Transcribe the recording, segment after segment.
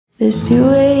There's two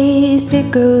ways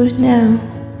it goes now,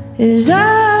 as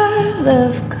our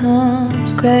love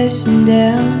comes crashing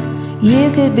down.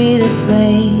 You could be the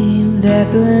flame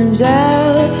that burns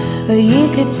out, or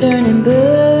you could turn and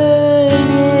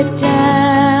burn it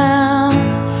down.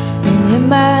 And in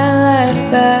my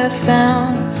life I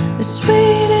found the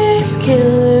sweetest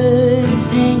killers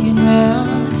hanging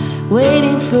round,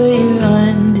 waiting for your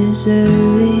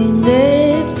undeserving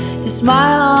lips to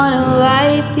smile on a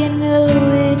life you know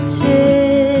exists.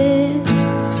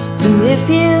 So if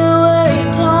you worry,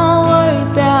 don't worry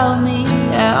about me.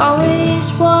 I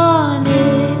always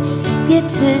wanted you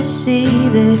to see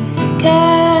the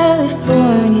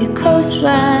California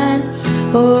coastline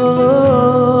on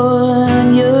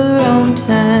your own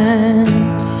time.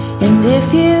 And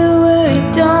if you worry,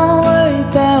 don't worry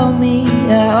about me.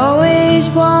 I always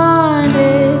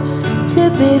wanted to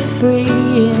be free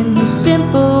in the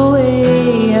simple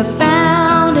way I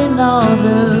found in all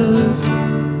those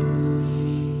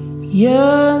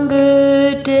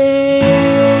younger days.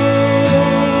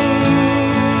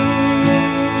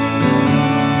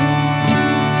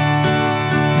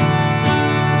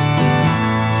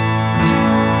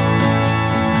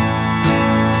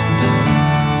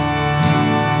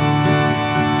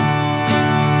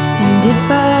 And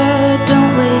if I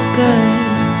don't wake up,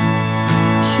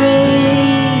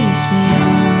 trace me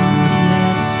on the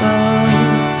asphalt,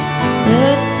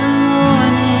 let the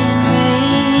morning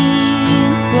rain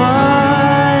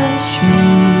wash me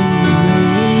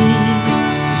away.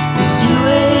 There's two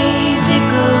ways it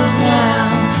goes now,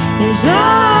 as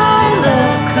our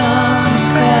love comes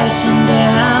crashing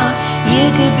down. You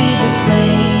could be the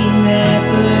flame that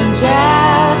burns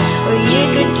out, or you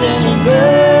could turn and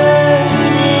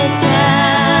burn it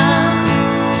down.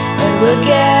 And look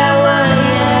at what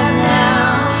you have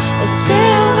now, a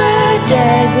silver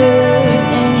dagger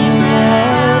in your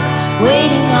mouth,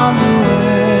 waiting on the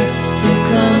words to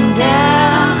come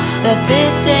down, that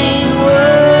this ain't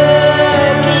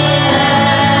working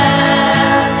out.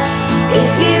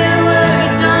 If you worry,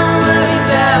 don't worry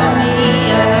about me.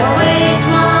 I always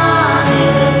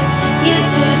wanted you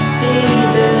to see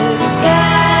the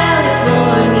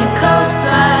California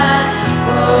coastline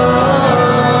on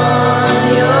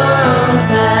your own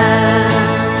time.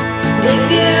 If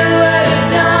you worry,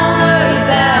 don't worry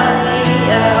about me.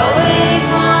 I always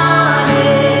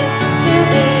wanted to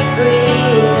be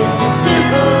free in the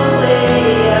simple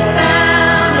way I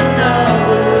found in all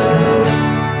those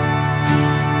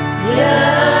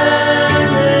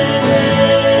younger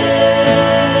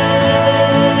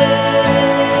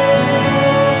days.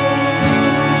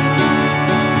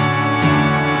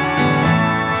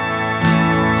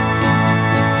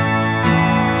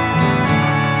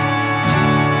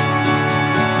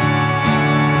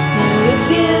 Now if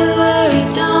you worry,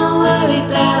 don't worry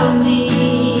about me.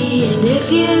 And if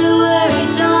you worry,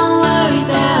 don't worry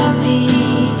about me.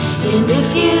 And if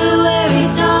you worry,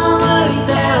 don't worry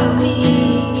about me.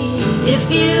 And if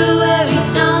you worry,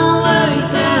 don't worry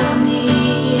about me. And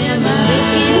if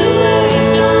you worry,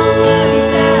 don't worry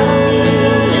about me.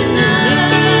 And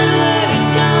if you worry,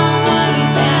 don't worry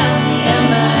about me.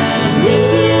 And if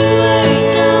you worry,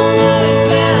 don't worry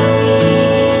about me.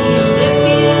 And if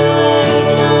you worry,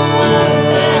 don't worry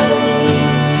about me.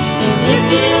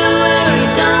 And if you worry,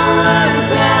 don't worry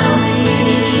about me.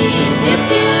 And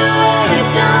if you worry,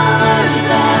 don't worry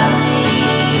about me.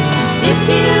 If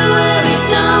you worry,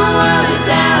 don't worry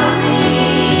about me.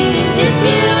 And if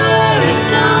you worry,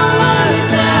 don't worry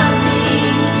about me.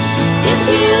 If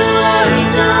you worry,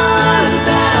 don't worry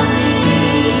about me.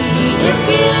 If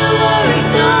you worry,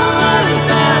 don't worry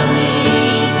about me.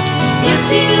 If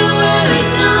you worry,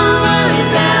 don't worry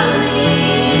about me.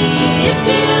 If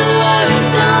you worry,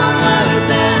 don't worry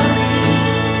about me.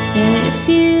 If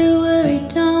you worry,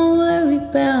 don't worry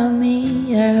about me.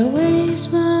 I always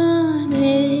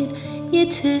wanted you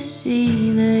to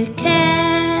see the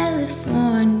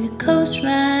California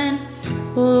coastline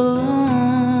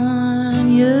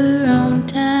on your own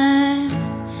time.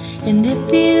 And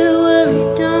if you worry,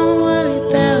 don't worry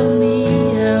about me.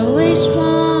 I always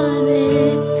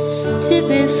wanted to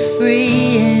be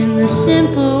free in the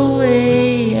simple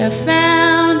way I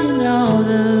found in all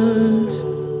those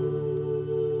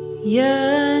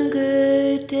younger